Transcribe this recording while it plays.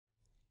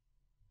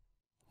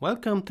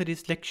Welcome to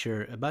this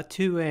lecture about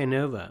 2A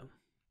ANOVA.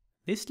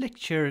 This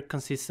lecture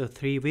consists of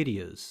 3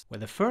 videos, where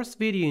the first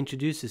video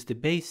introduces the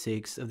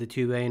basics of the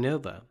 2A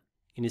ANOVA.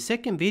 In the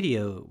second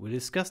video, we'll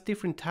discuss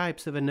different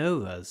types of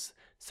ANOVAs,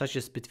 such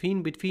as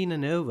between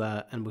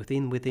ANOVA and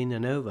within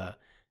ANOVA,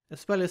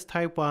 as well as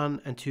type 1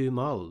 and 2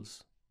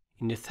 models.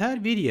 In the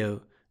third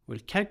video, we'll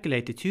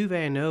calculate the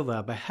 2A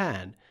ANOVA by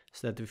hand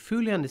so that we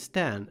fully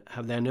understand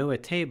how the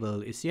ANOVA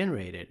table is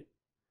generated.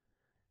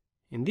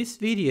 In this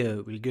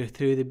video, we'll go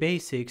through the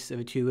basics of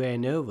a 2A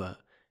ANOVA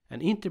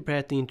and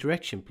interpret the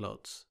interaction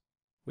plots.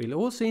 We'll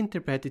also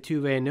interpret the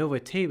 2A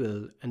ANOVA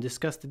table and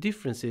discuss the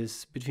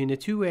differences between a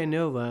 2A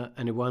ANOVA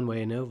and a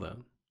one-way ANOVA.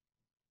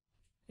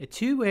 A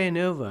 2A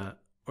ANOVA,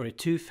 or a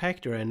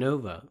two-factor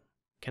ANOVA,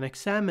 can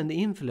examine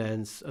the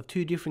influence of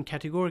 2 different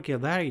categorical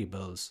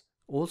variables,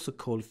 also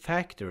called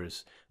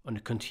factors, on a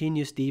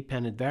continuous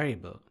dependent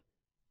variable.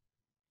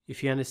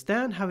 If you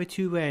understand how a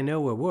 2A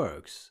ANOVA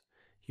works,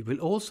 you will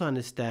also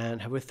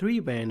understand how a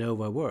 3-way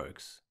ANOVA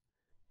works.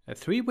 A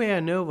 3-way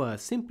ANOVA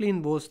simply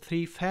involves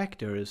 3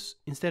 factors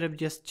instead of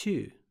just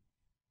 2.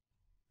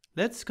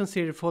 Let's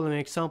consider the following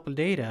example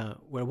data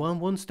where one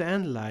wants to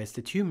analyze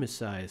the tumor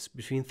size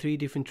between 3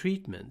 different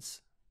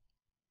treatments.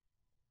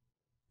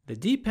 The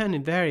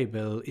dependent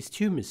variable is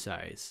tumor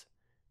size,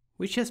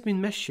 which has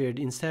been measured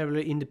in several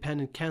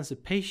independent cancer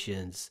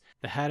patients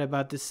that had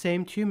about the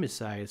same tumor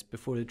size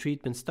before the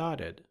treatment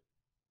started.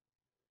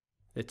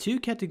 The 2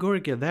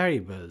 categorical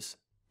variables,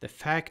 the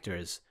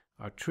factors,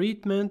 are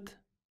treatment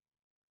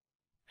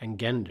and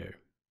gender.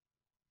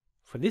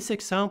 For this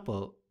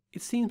example,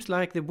 it seems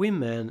like the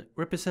women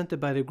represented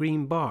by the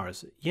green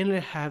bars generally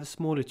have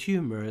smaller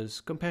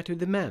tumors compared to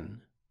the men.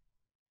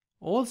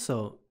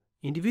 Also,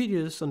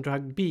 individuals on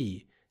drug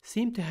B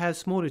seem to have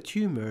smaller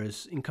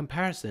tumors in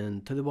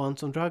comparison to the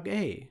ones on drug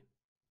A.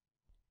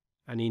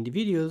 And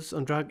individuals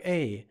on drug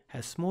A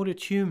have smaller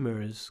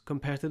tumors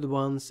compared to the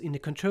ones in the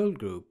control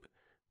group,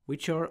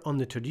 which are on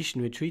the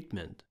traditional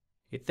treatment.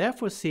 It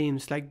therefore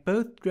seems like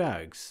both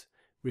drugs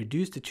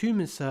reduce the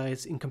tumor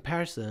size in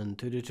comparison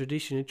to the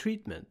traditional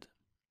treatment.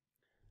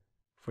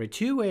 For a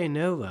 2A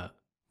ANOVA,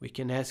 we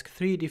can ask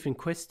 3 different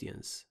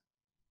questions.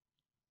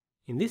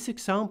 In this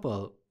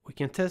example, we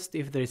can test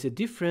if there is a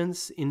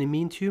difference in the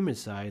mean tumor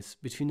size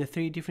between the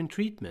 3 different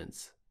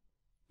treatments,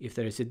 if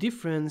there is a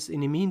difference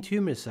in the mean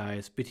tumor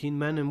size between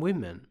men and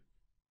women,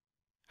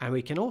 and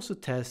we can also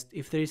test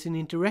if there is an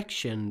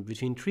interaction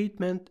between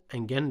treatment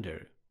and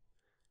gender.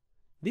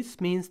 This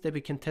means that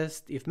we can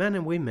test if men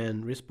and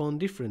women respond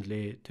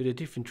differently to the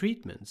different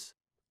treatments.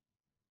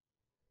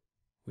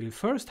 We'll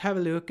first have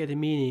a look at the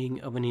meaning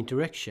of an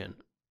interaction.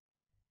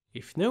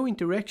 If no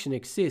interaction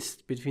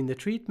exists between the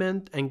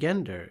treatment and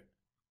gender,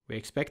 we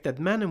expect that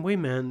men and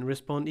women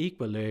respond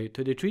equally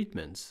to the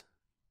treatments.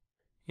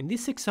 In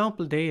this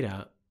example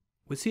data,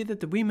 we see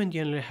that the women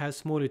generally have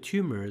smaller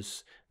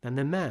tumors than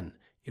the men,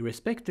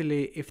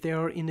 irrespectively if they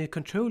are in a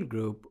control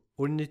group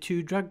or in the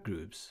 2 drug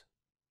groups.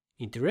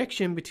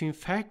 Interaction between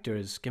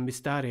factors can be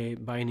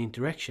studied by an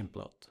interaction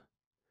plot.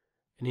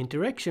 An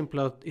interaction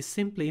plot is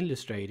simply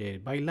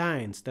illustrated by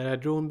lines that are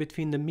drawn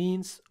between the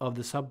means of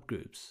the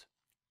subgroups.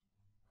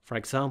 For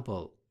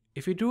example,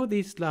 if we draw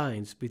these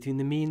lines between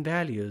the mean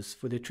values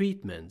for the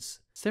treatments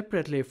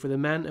separately for the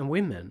men and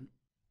women,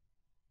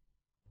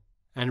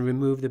 and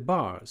remove the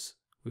bars,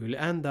 we will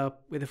end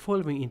up with the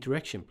following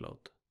interaction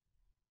plot.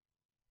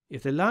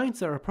 If the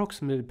lines are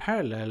approximately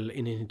parallel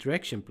in an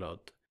interaction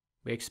plot,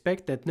 we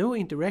expect that no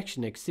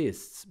interaction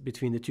exists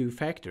between the 2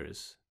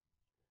 factors.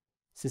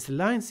 Since the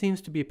line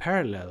seems to be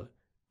parallel,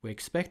 we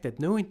expect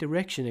that no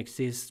interaction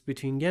exists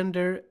between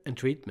gender and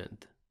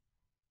treatment.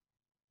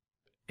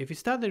 If we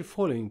study the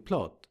following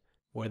plot,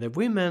 where the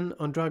women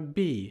on drug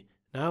B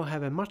now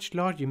have a much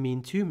larger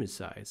mean tumor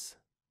size,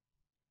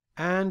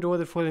 and draw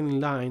the following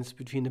lines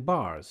between the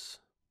bars,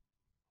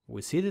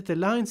 we see that the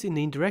lines in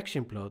the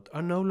interaction plot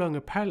are no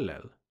longer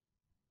parallel.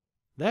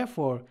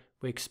 Therefore,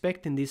 we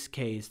expect in this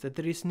case that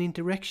there is an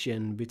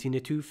interaction between the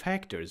 2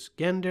 factors,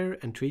 gender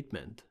and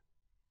treatment.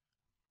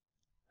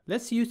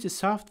 Let's use the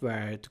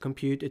software to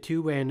compute a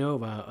 2A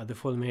ANOVA of the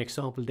following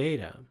example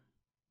data.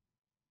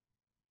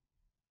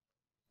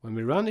 When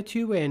we run a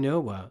 2A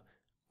ANOVA,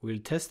 we will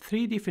test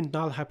 3 different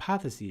null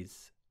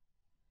hypotheses,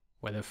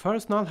 where the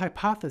first null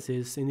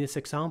hypothesis in this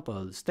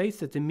example states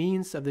that the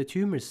means of the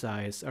tumor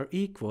size are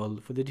equal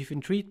for the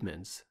different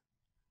treatments.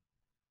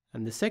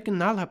 And the second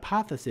null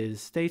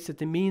hypothesis states that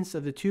the means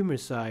of the tumor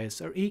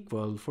size are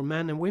equal for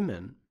men and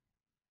women.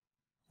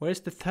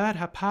 Whereas the third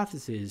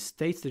hypothesis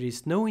states there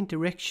is no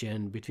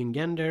interaction between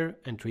gender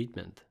and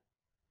treatment.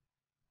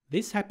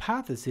 This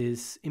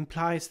hypothesis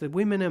implies that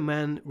women and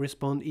men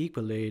respond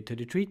equally to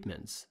the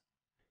treatments.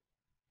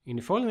 In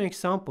the following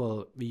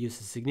example, we use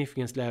a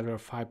significance level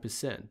of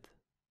 5%.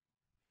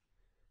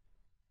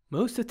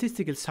 Most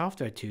statistical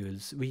software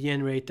tools will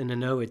generate an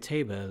ANOVA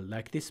table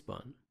like this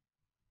one.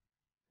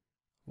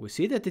 We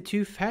see that the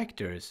 2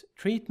 factors,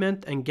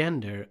 treatment and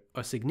gender,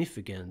 are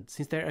significant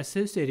since their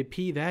associated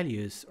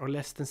p-values are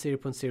less than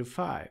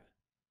 0.05.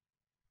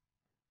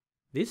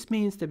 This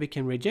means that we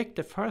can reject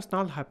the first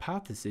null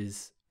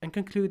hypothesis and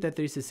conclude that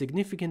there is a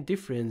significant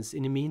difference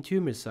in the mean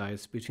tumor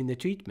size between the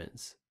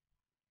treatments.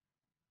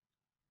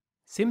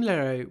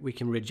 Similarly, we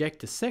can reject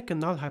the second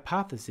null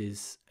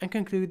hypothesis and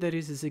conclude that there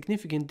is a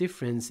significant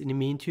difference in the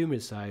mean tumor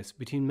size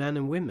between men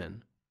and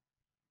women.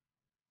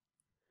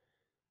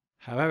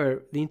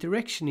 However, the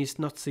interaction is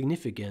not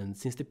significant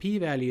since the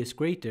p-value is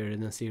greater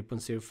than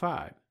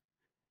 0.05.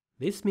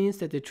 This means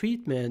that the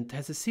treatment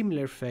has a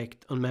similar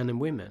effect on men and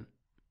women.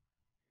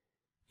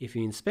 If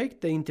we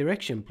inspect the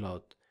interaction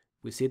plot,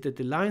 we see that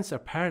the lines are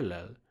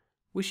parallel,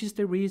 which is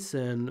the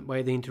reason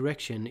why the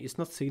interaction is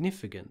not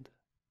significant.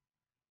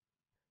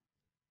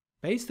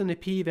 Based on the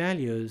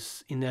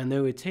p-values in the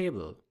ANOVA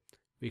table,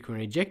 we can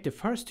reject the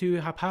first two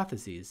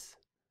hypotheses,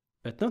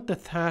 but not the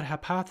third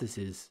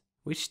hypothesis,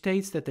 which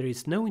states that there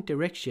is no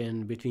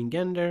interaction between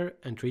gender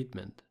and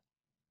treatment.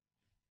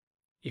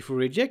 If we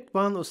reject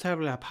one or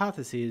several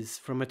hypotheses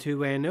from a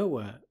two-way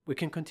ANOVA, we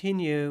can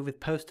continue with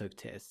post-hoc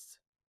tests.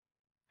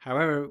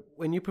 However,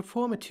 when you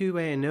perform a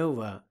two-way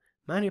ANOVA,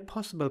 many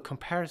possible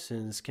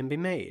comparisons can be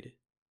made.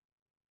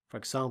 For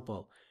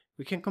example,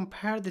 we can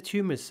compare the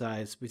tumor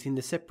size between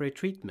the separate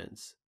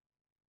treatments,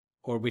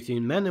 or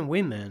between men and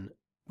women,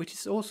 which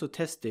is also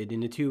tested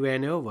in the two-way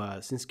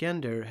ANOVA since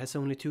gender has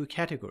only two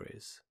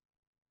categories.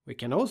 We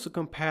can also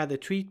compare the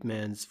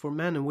treatments for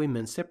men and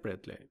women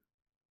separately,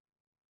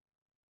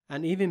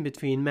 and even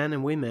between men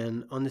and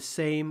women on the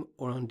same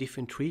or on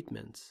different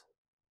treatments.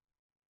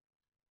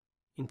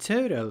 In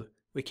total,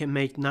 we can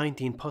make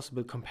 19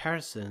 possible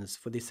comparisons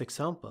for this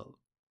example.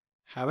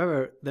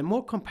 However, the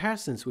more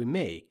comparisons we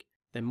make,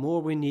 the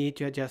more we need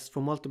to adjust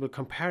for multiple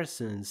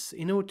comparisons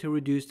in order to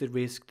reduce the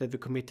risk that we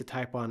commit a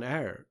type 1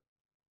 error.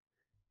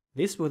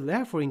 This will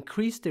therefore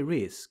increase the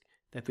risk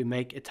that we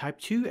make a type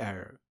 2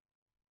 error.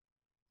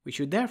 We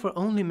should therefore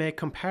only make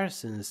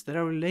comparisons that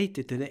are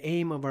related to the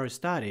aim of our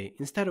study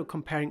instead of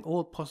comparing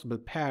all possible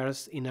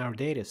pairs in our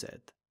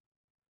dataset.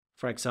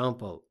 For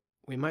example,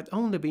 we might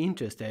only be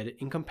interested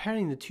in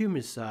comparing the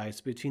tumor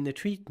size between the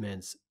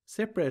treatments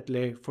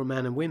separately for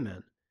men and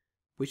women,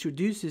 which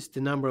reduces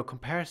the number of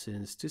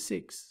comparisons to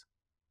 6.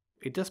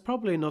 It does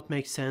probably not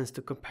make sense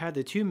to compare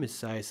the tumor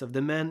size of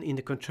the men in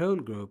the control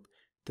group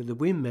to the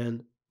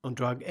women on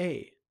drug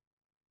A.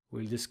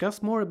 We'll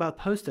discuss more about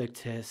post-hoc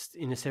tests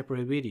in a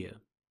separate video.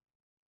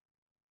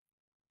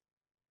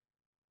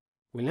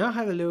 We'll now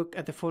have a look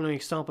at the following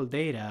example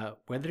data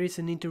where there is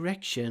an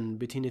interaction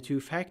between the two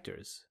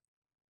factors.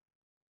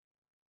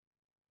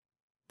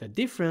 The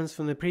difference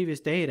from the previous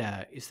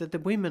data is that the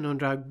women on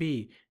drug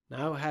B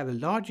now have a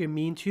larger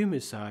mean tumor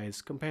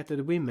size compared to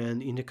the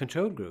women in the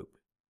control group.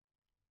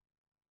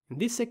 In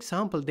this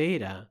example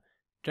data,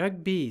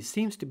 drug B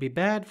seems to be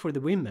bad for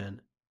the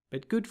women,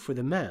 but good for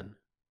the men.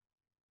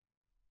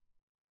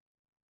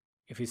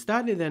 If we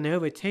study the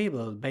ANOVA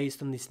table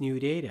based on this new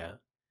data,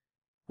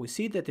 we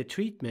see that the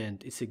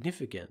treatment is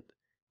significant,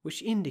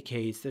 which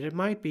indicates that there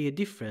might be a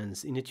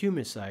difference in the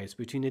tumor size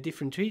between the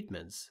different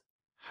treatments.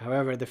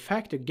 However, the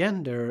factor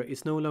gender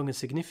is no longer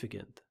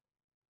significant.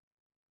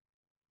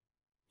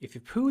 If we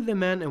pool the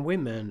men and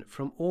women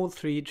from all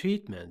three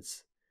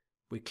treatments,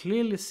 we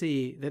clearly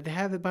see that they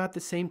have about the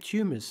same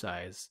tumor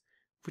size,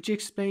 which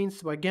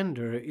explains why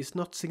gender is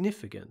not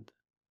significant.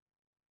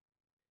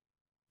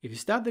 If we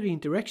study the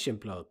interaction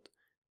plot,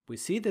 we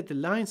see that the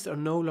lines are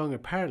no longer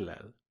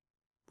parallel,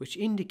 which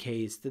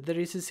indicates that there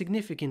is a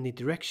significant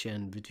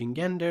interaction between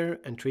gender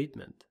and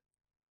treatment.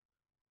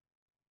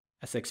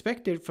 As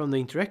expected from the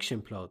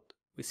interaction plot,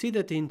 we see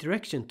that the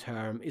interaction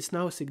term is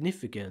now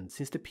significant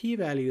since the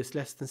p-value is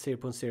less than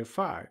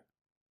 0.05.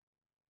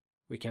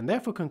 We can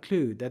therefore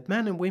conclude that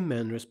men and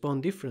women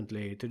respond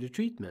differently to the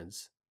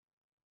treatments.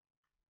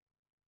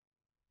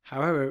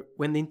 However,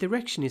 when the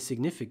interaction is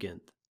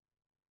significant,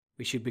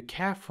 we should be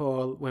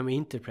careful when we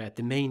interpret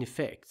the main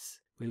effects.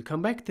 We'll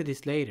come back to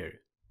this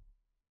later.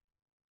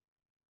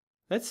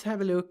 Let's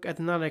have a look at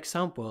another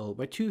example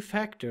where two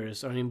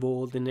factors are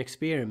involved in an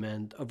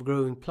experiment of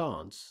growing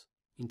plants.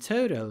 In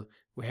total,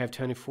 we have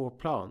 24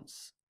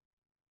 plants.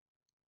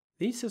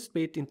 These are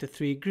split into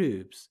 3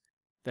 groups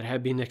that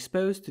have been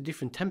exposed to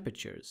different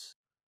temperatures: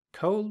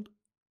 cold,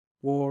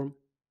 warm,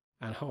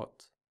 and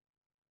hot.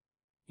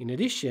 In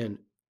addition,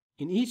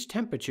 in each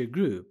temperature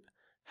group,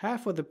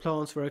 half of the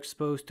plants were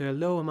exposed to a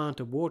low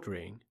amount of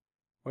watering,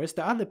 whereas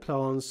the other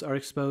plants are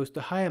exposed to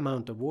a high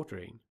amount of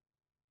watering.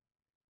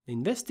 The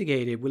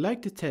investigator would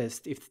like to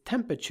test if the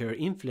temperature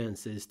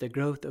influences the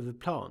growth of the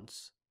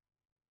plants,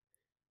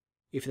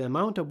 if the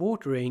amount of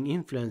watering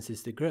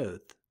influences the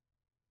growth,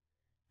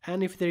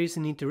 and if there is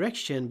an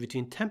interaction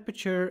between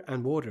temperature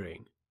and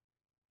watering.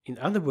 In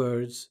other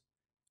words,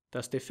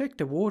 does the effect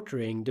of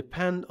watering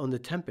depend on the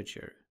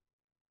temperature?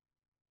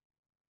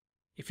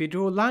 If we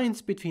draw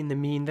lines between the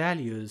mean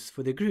values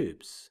for the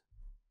groups,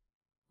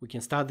 we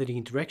can study the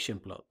interaction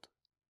plot.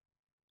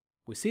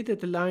 We see that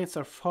the lines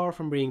are far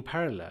from being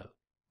parallel,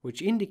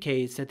 which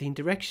indicates that the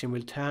interaction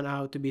will turn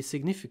out to be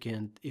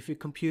significant if we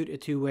compute a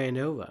two-way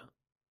ANOVA.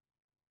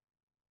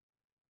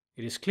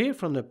 It is clear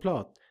from the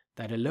plot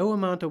that a low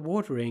amount of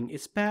watering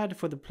is bad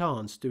for the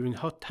plants during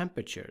hot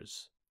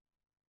temperatures,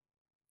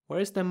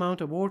 whereas the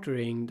amount of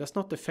watering does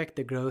not affect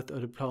the growth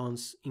of the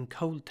plants in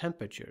cold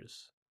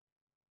temperatures.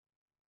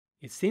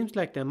 It seems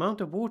like the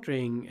amount of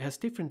watering has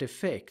different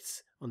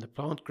effects on the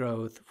plant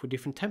growth for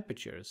different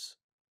temperatures.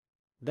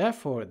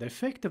 Therefore, the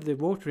effect of the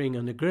watering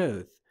on the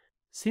growth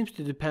seems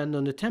to depend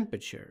on the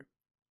temperature.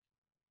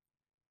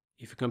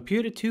 If we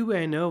compute a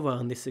two-way ANOVA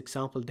on this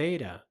example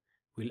data,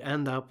 we'll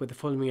end up with the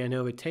following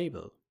ANOVA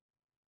table.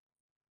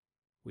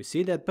 We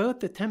see that both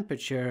the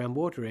temperature and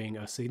watering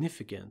are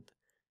significant,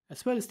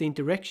 as well as the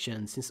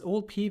interaction, since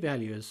all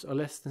p-values are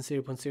less than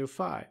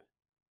 0.05.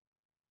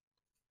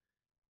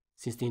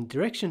 Since the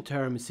interaction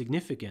term is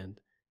significant,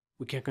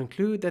 we can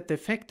conclude that the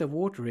effect of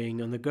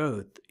watering on the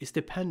growth is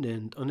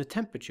dependent on the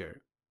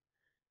temperature.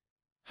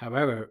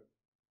 However,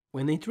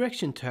 when the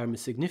interaction term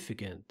is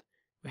significant,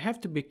 we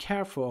have to be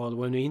careful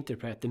when we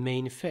interpret the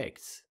main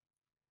effects.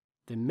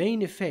 The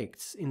main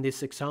effects in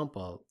this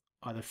example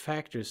are the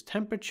factors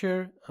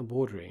temperature and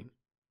watering.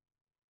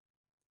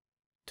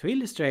 To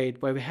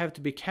illustrate why we have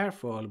to be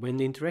careful when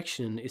the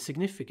interaction is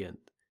significant,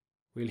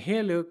 we'll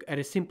here look at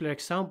a simpler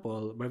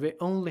example where we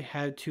only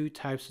have two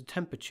types of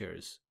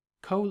temperatures,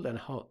 cold and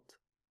hot.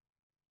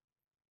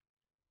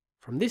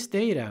 From this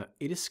data,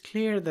 it is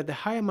clear that the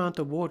high amount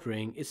of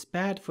watering is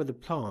bad for the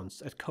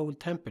plants at cold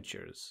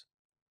temperatures,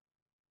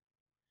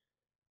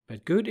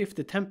 but good if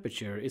the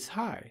temperature is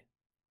high.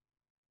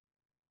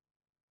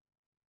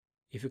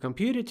 If we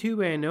compute a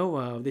two-way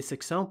ANOVA of this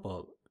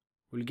example,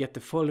 we'll get the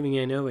following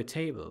ANOVA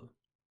table.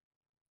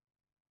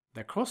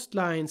 The crossed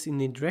lines in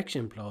the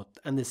interaction plot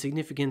and the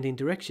significant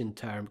interaction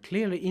term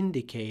clearly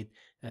indicate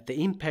that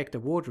the impact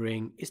of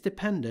watering is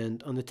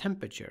dependent on the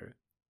temperature.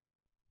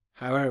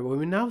 However, when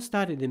we now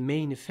study the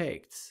main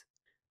effects,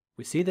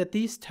 we see that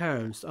these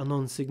terms are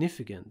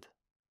non-significant.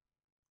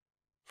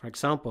 For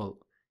example,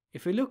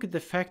 if we look at the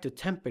factor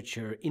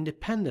temperature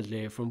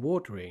independently from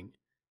watering,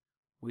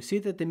 we see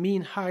that the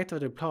mean height of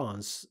the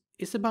plants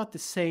is about the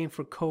same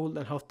for cold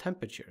and hot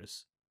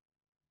temperatures,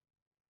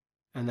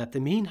 and that the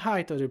mean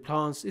height of the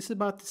plants is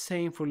about the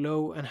same for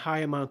low and high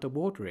amount of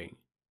watering.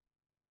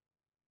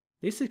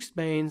 This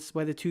explains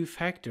why the two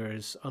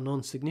factors are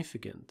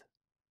non-significant.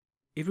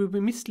 It would be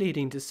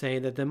misleading to say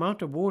that the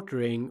amount of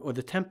watering or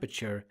the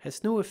temperature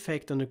has no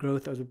effect on the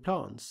growth of the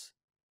plants.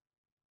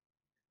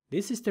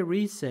 This is the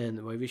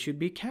reason why we should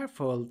be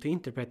careful to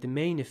interpret the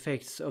main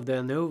effects of the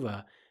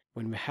ANOVA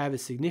when we have a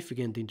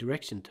significant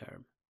interaction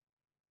term.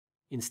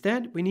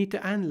 Instead, we need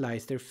to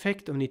analyze their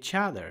effect on each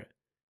other,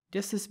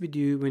 just as we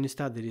do when we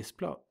study this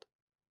plot.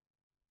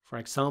 For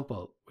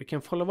example, we can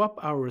follow up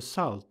our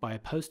result by a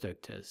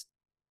post-hoc test,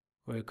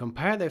 where we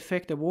compare the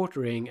effect of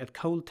watering at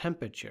cold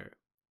temperature,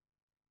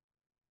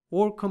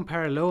 or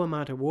compare a low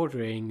amount of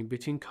watering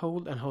between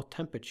cold and hot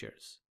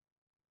temperatures.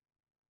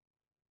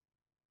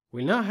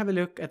 We'll now have a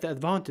look at the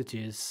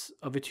advantages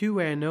of a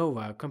two-way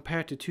ANOVA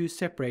compared to two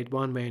separate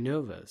one-way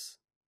ANOVAs.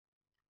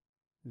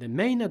 The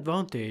main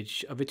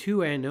advantage of a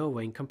two-way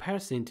ANOVA in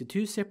comparison to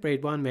two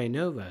separate one-way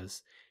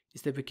ANOVAs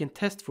is that we can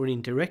test for an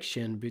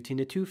interaction between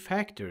the two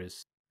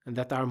factors and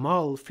that our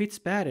model fits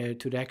better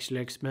to the actual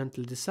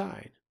experimental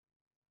design.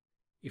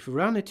 If we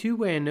run a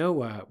two-way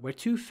ANOVA where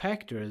two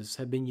factors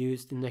have been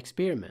used in an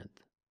experiment,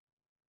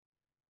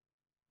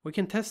 we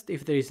can test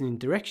if there is an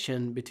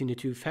interaction between the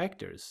two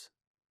factors.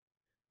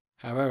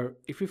 However,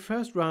 if we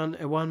first run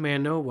a one-way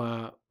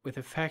ANOVA with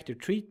a factor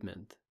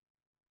treatment,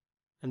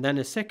 and then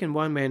a second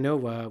one-way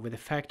ANOVA with a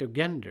factor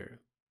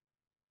gender,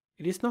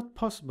 it is not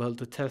possible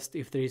to test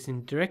if there is an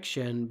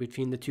interaction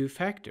between the two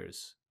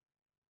factors.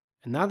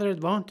 Another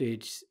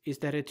advantage is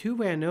that a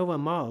two-way ANOVA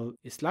model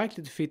is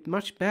likely to fit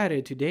much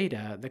better to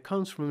data that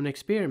comes from an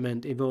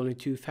experiment involving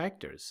two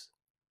factors.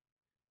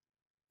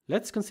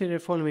 Let's consider the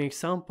following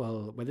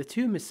example where the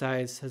tumor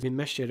size has been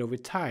measured over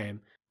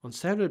time on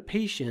several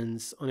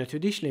patients on a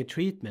traditional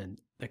treatment,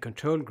 the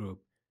control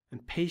group,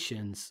 and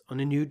patients on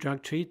a new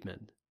drug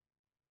treatment.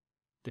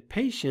 The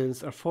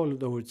patients are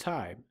followed over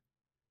time.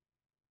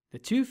 The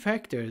two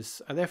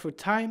factors are therefore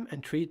time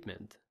and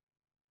treatment.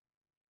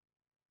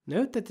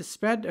 Note that the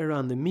spread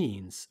around the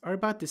means are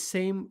about the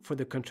same for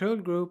the control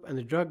group and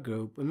the drug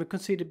group when we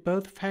consider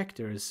both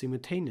factors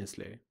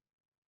simultaneously.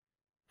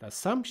 The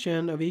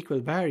assumption of equal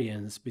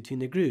variance between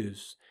the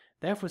groups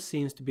therefore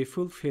seems to be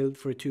fulfilled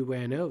for a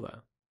two-way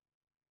ANOVA.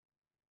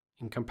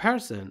 In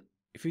comparison,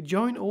 if we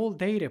join all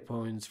data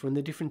points from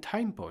the different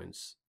time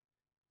points,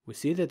 we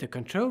see that the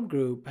control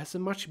group has a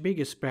much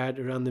bigger spread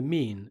around the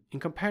mean in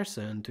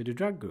comparison to the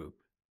drug group.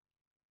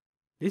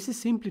 This is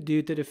simply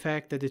due to the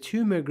fact that the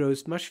tumor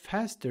grows much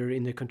faster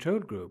in the control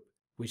group,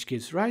 which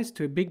gives rise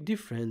to a big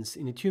difference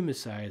in the tumor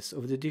size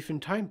over the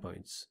different time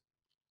points.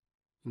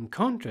 In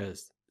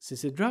contrast,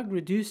 since the drug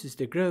reduces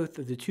the growth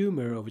of the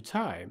tumor over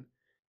time,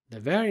 the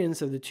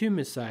variance of the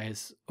tumor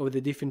size over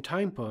the different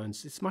time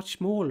points is much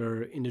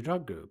smaller in the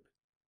drug group.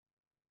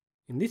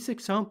 In this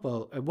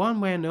example, a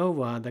one-way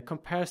ANOVA that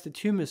compares the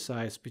tumor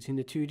size between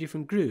the two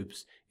different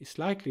groups is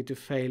likely to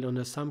fail on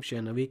the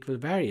assumption of equal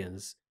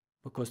variance,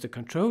 because the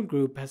control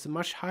group has a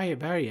much higher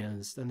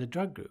variance than the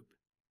drug group.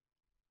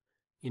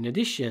 In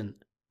addition,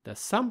 the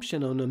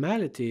assumption of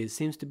normality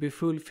seems to be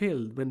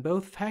fulfilled when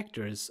both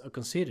factors are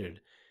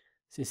considered,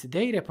 since the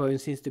data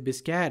point seems to be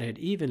scattered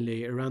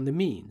evenly around the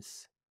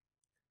means.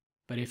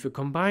 But if we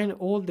combine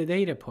all the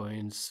data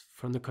points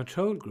from the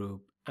control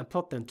group and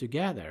plot them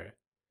together,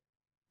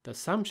 the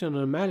assumption of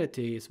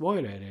normality is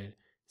violated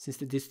since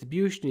the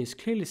distribution is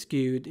clearly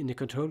skewed in the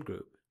control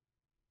group.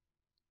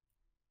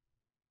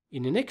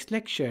 In the next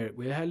lecture,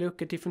 we'll have a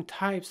look at different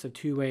types of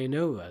two-way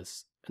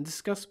ANOVAs and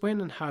discuss when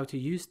and how to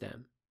use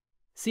them.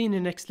 See you in the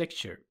next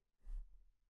lecture.